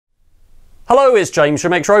Hello, it's James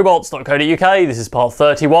from XRobots.co.uk. This is part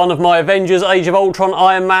 31 of my Avengers Age of Ultron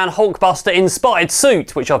Iron Man Hulkbuster inspired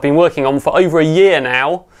suit, which I've been working on for over a year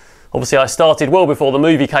now. Obviously I started well before the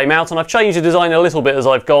movie came out, and I've changed the design a little bit as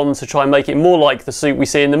I've gone to try and make it more like the suit we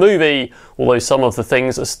see in the movie, although some of the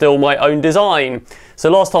things are still my own design. So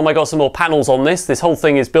last time I got some more panels on this. This whole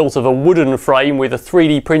thing is built of a wooden frame with a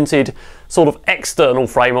 3D printed sort of external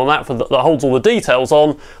frame on that that holds all the details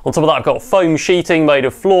on. On top of that I've got foam sheeting made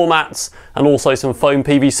of floor mats and also some foam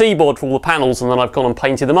PVC board for all the panels, and then I've gone and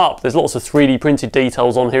painted them up. There's lots of 3D printed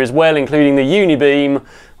details on here as well, including the uni-beam,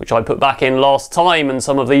 which I put back in last time, and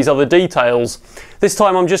some of these other details. This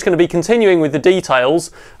time I'm just going to be continuing with the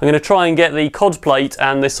details. I'm going to try and get the cod plate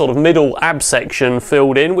and this sort of middle ab section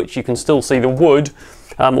filled in, which you can still see the wood,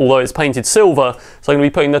 although it's painted silver. So I'm going to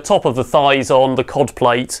be putting the top of the thighs on the cod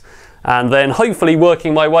plate, and then hopefully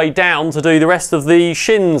working my way down to do the rest of the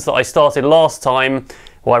shins that I started last time,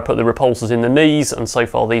 where I put the repulsors in the knees, and so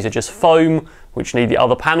far these are just foam, which need the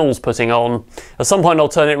other panels putting on. At some point I'll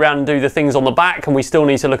turn it around and do the things on the back, and we still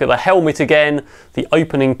need to look at the helmet again, the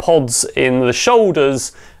opening pods in the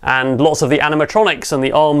shoulders, and lots of the animatronics, and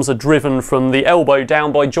the arms are driven from the elbow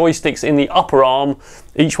down by joysticks in the upper arm.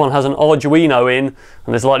 Each one has an Arduino in, and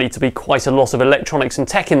there's likely to be quite a lot of electronics and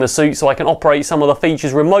tech in the suit, so I can operate some of the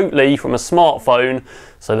features remotely from a smartphone,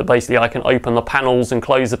 so that basically I can open the panels and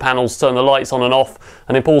close the panels, turn the lights on and off,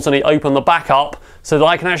 and importantly open the back up so that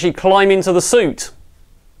I can actually climb into the suit.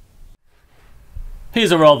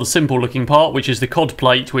 Here's a rather simple looking part, which is the cod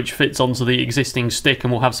plate, which fits onto the existing stick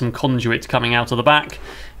and will have some conduit coming out of the back.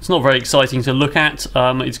 It's not very exciting to look at.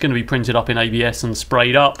 It's going to be printed up in ABS and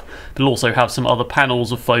sprayed up, but it'll also have some other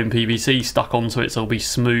panels of foam PVC stuck onto it, so it'll be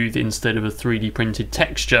smooth instead of a 3D printed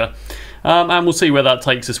texture. And we'll see where that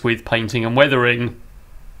takes us with painting and weathering.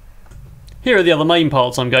 Here are the other main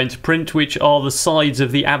parts I'm going to print, which are the sides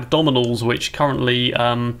of the abdominals, which currently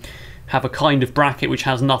have a kind of bracket which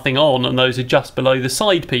has nothing on, and those are just below the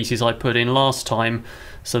side pieces I put in last time.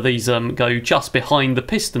 So these go just behind the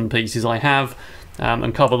piston pieces I have,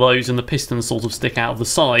 and cover those, and the pistons sort of stick out of the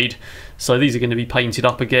side. So these are going to be painted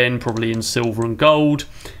up again, probably in silver and gold,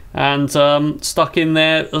 and stuck in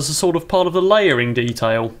there as a sort of part of the layering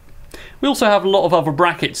detail. We also have a lot of other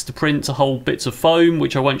brackets to print to hold bits of foam,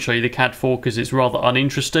 which I won't show you the CAD for because it's rather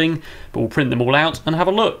uninteresting, but we'll print them all out and have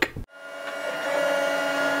a look.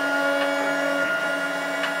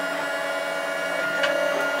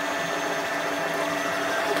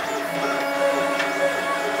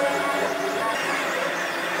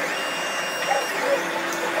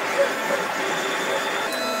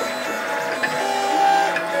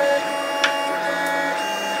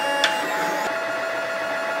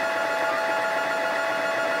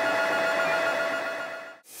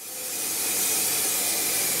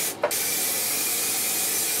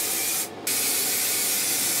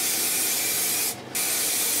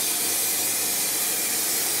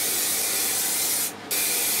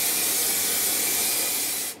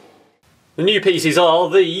 The new pieces are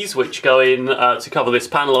these, which go in to cover this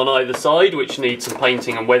panel on either side, which need some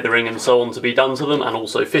painting and weathering and so on to be done to them, and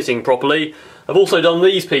also fitting properly. I've also done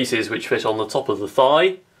these pieces, which fit on the top of the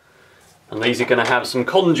thigh, and these are going to have some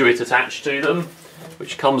conduit attached to them,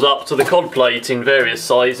 which comes up to the cod plate in various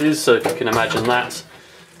sizes, so if you can imagine that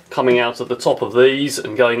coming out at the top of these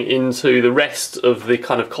and going into the rest of the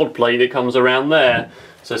kind of cod plate that comes around there.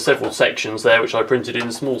 So several sections there, which I printed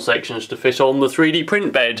in small sections to fit on the 3D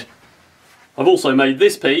print bed. I've also made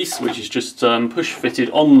this piece, which is just push fitted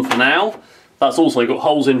on for now. That's also got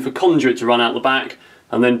holes in for conduit to run out the back,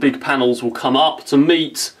 and then big panels will come up to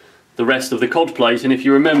meet the rest of the cod plate. And if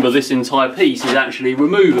you remember, this entire piece is actually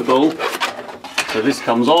removable, so this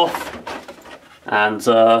comes off, and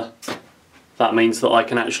that means that I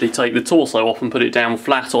can actually take the torso off and put it down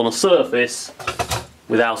flat on a surface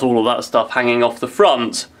without all of that stuff hanging off the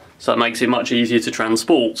front, so that makes it much easier to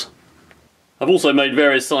transport. I've also made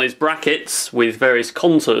various size brackets with various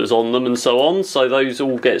contours on them and so on, so those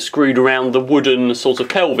all get screwed around the wooden sort of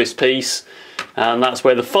pelvis piece, and that's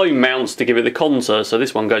where the foam mounts to give it the contour. So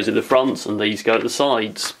this one goes at the front and these go at the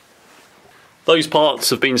sides. Those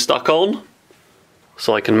parts have been stuck on,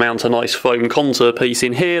 so I can mount a nice foam contour piece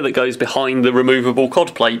in here that goes behind the removable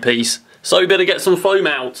cod plate piece. So better get some foam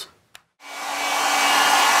out.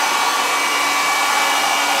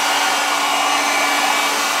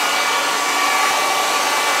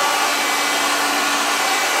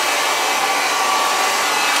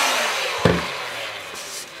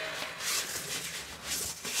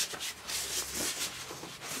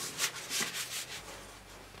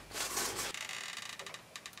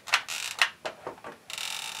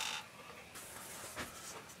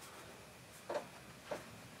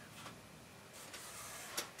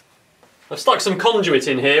 I've stuck some conduit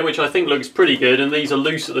in here, which I think looks pretty good, and these are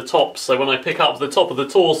loose at the top, so when I pick up the top of the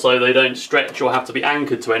torso they don't stretch or have to be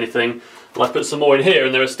anchored to anything. And I put some more in here,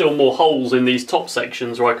 and there are still more holes in these top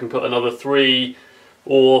sections where I can put another 3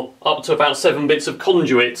 or up to about 7 bits of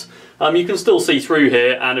conduit. You can still see through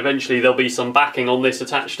here, and eventually there'll be some backing on this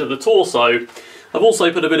attached to the torso. I've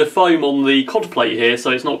also put a bit of foam on the cod plate here,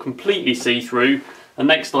 so it's not completely see-through. And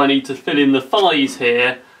next I need to fill in the thighs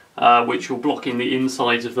here, which will block in the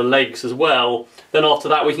insides of the legs as well. Then after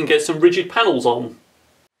that we can get some rigid panels on.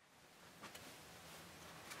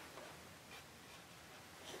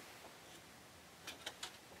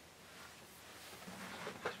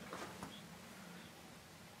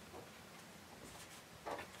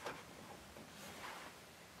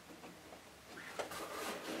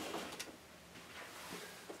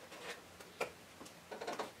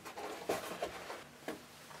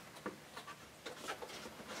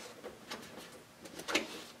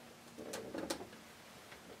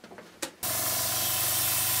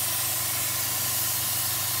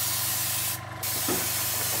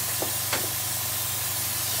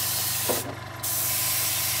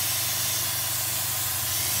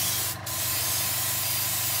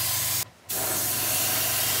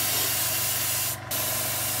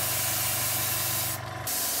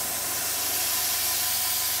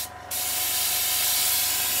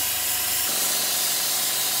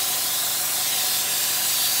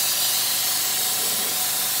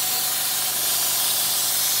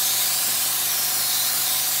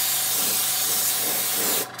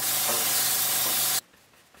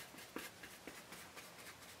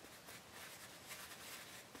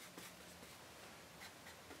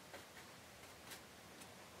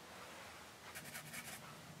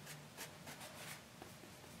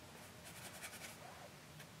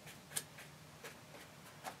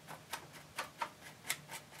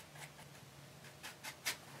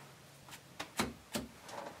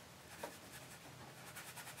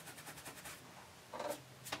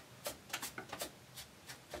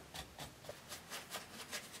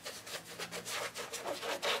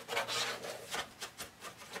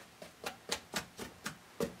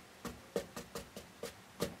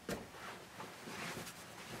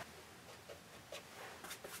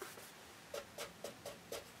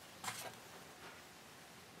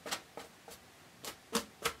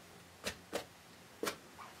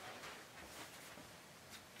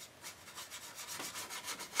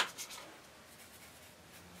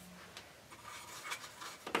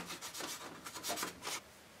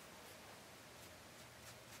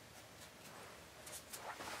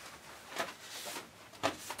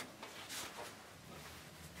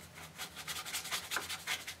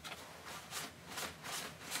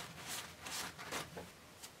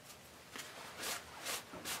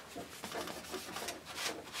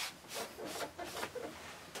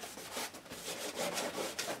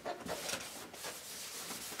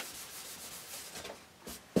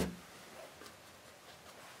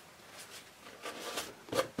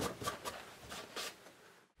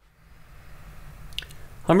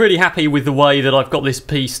 I'm really happy with the way that I've got this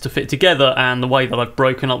piece to fit together and the way that I've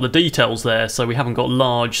broken up the details there, so we haven't got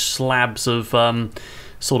large slabs of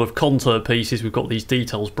sort of contour pieces. We've got these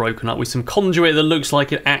details broken up with some conduit that looks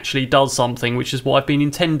like it actually does something, which is what I've been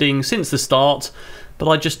intending since the start, but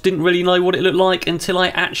I just didn't really know what it looked like until I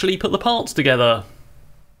actually put the parts together.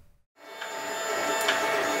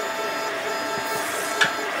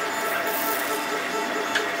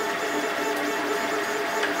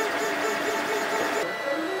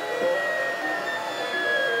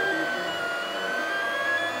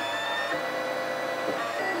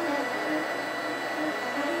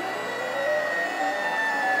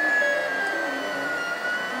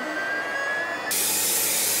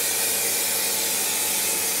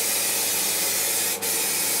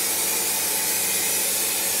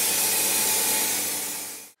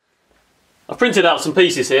 I've printed out some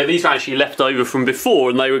pieces here. These are actually left over from before,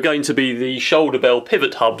 and they were going to be the shoulder bell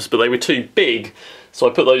pivot hubs, but they were too big, so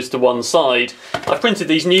I put those to one side. I've printed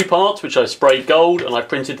these new parts, which I sprayed gold, and I've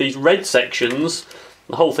printed these red sections.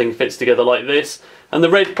 The whole thing fits together like this, and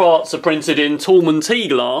the red parts are printed in Tallman tea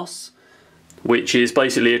glass, which is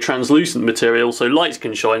basically a translucent material, so lights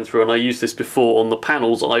can shine through, and I used this before on the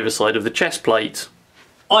panels on either side of the chest plate.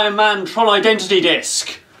 Iron Man Tron Identity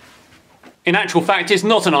Disc. In actual fact, it's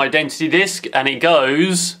not an identity disc, and it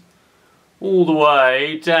goes all the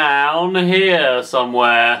way down here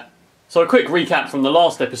somewhere. So a quick recap from the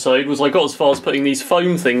last episode was I got as far as putting these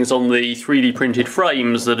foam things on the 3D printed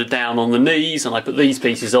frames that are down on the knees, and I put these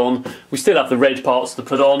pieces on. We still have the red parts to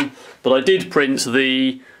put on, but I did print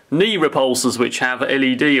the knee repulsors, which have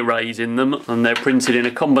LED arrays in them, and they're printed in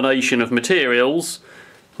a combination of materials,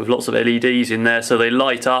 with lots of LEDs in there so they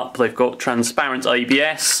light up. They've got transparent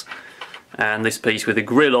ABS, and this piece with a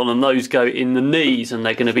grill on, and those go in the knees and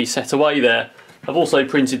they're going to be set away there. I've also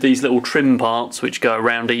printed these little trim parts which go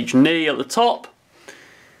around each knee at the top,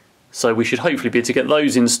 so we should hopefully be able to get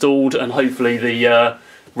those installed, and hopefully the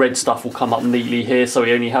red stuff will come up neatly here so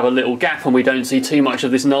we only have a little gap and we don't see too much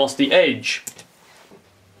of this nasty edge.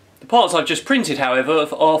 The parts I've just printed, however,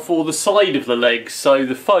 are for the side of the legs, so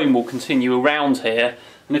the foam will continue around here.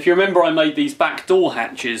 And if you remember, I made these back door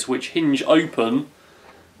hatches which hinge open,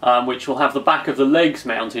 which will have the back of the legs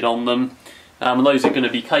mounted on them, and those are going to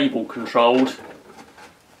be cable controlled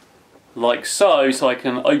like so, so I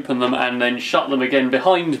can open them and then shut them again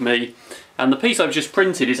behind me. And the piece I've just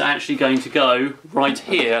printed is actually going to go right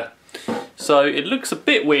here. So it looks a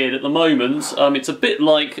bit weird at the moment. It's a bit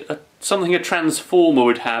like something a transformer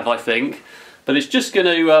would have, I think, but it's just going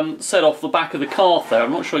to set off the back of the car there.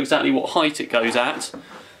 I'm not sure exactly what height it goes at.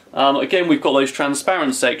 Again, we've got those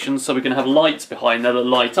transparent sections, so we're going to have lights behind there that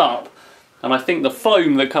light up. And I think the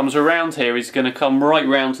foam that comes around here is going to come right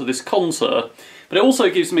round to this contour. But it also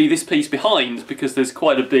gives me this piece behind, because there's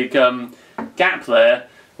quite a big gap there,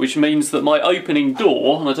 which means that my opening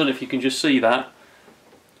door, and I don't know if you can just see that,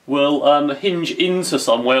 will hinge into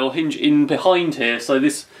somewhere, or hinge in behind here. So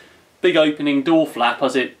this big opening door flap,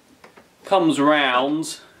 as it comes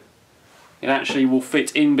round, it actually will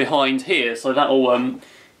fit in behind here. So that will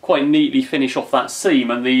quite neatly finish off that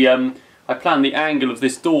seam. And I plan the angle of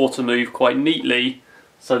this door to move quite neatly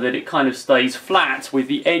so that it kind of stays flat with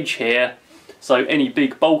the edge here. So any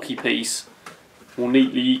big bulky piece will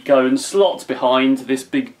neatly go and slot behind this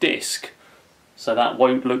big disc, so that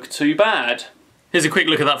won't look too bad. Here's a quick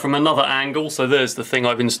look at that from another angle. So there's the thing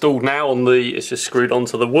I've installed now it's just screwed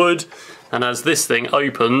onto the wood, and as this thing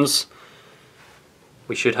opens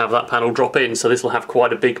we should have that panel drop in. So this will have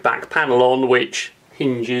quite a big back panel on which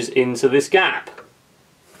hinges into this gap.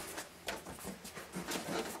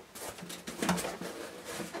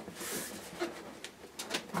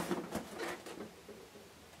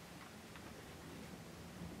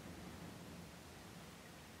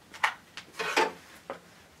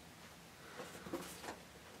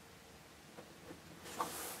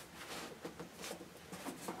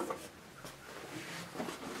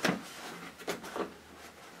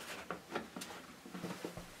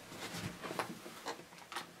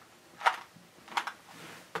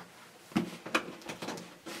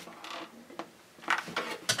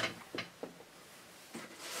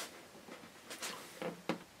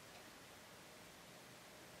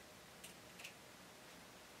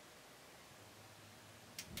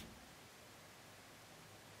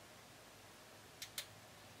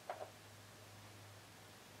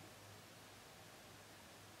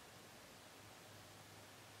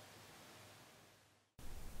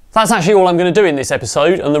 That's actually all I'm going to do in this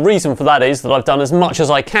episode, and the reason for that is that I've done as much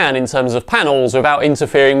as I can in terms of panels without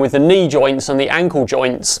interfering with the knee joints and the ankle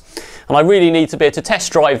joints. And I really need to be able to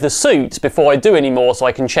test drive the suit before I do any more, so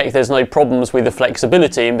I can check there's no problems with the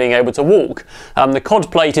flexibility and being able to walk. The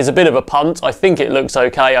cod plate is a bit of a punt. I think it looks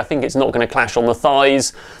okay. I think it's not going to clash on the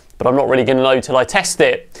thighs, but I'm not really going to know till I test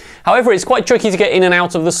it. However, it's quite tricky to get in and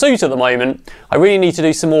out of the suit at the moment. I really need to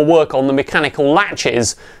do some more work on the mechanical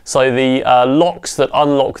latches, so the locks that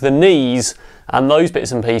unlock the knees and those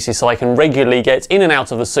bits and pieces, so I can regularly get in and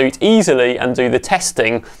out of the suit easily and do the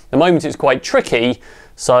testing. At the moment it's quite tricky,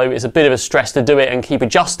 so it's a bit of a stress to do it and keep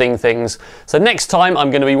adjusting things. So next time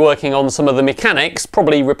I'm going to be working on some of the mechanics,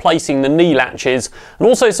 probably replacing the knee latches, and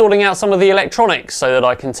also sorting out some of the electronics so that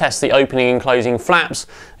I can test the opening and closing flaps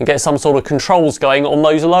and get some sort of controls going on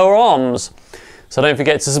those lower arms. So don't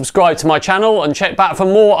forget to subscribe to my channel and check back for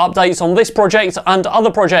more updates on this project and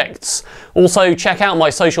other projects. Also check out my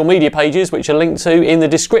social media pages, which are linked to in the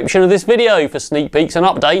description of this video, for sneak peeks and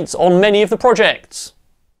updates on many of the projects.